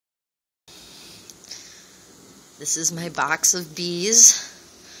This is my box of bees.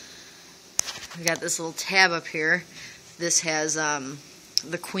 I got this little tab up here. This has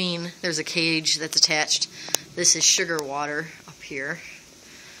the queen. There's a cage that's attached. This is sugar water up here.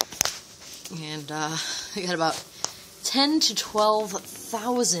 And I got about 10 to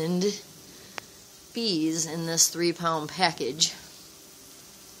 12,000 bees in this 3-pound package.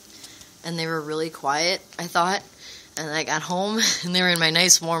 And they were really quiet, I thought. And I got home and they were in my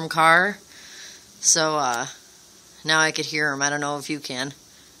nice warm car. So now I could hear them. I don't know if you can.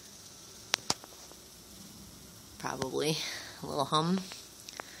 Probably a little hum.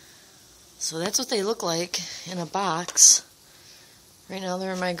 So that's what they look like in a box. Right now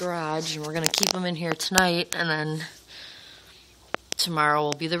they're in my garage, and we're going to keep them in here tonight, and then tomorrow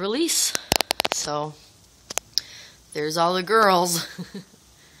will be the release. So there's all the girls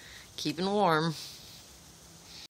keeping warm.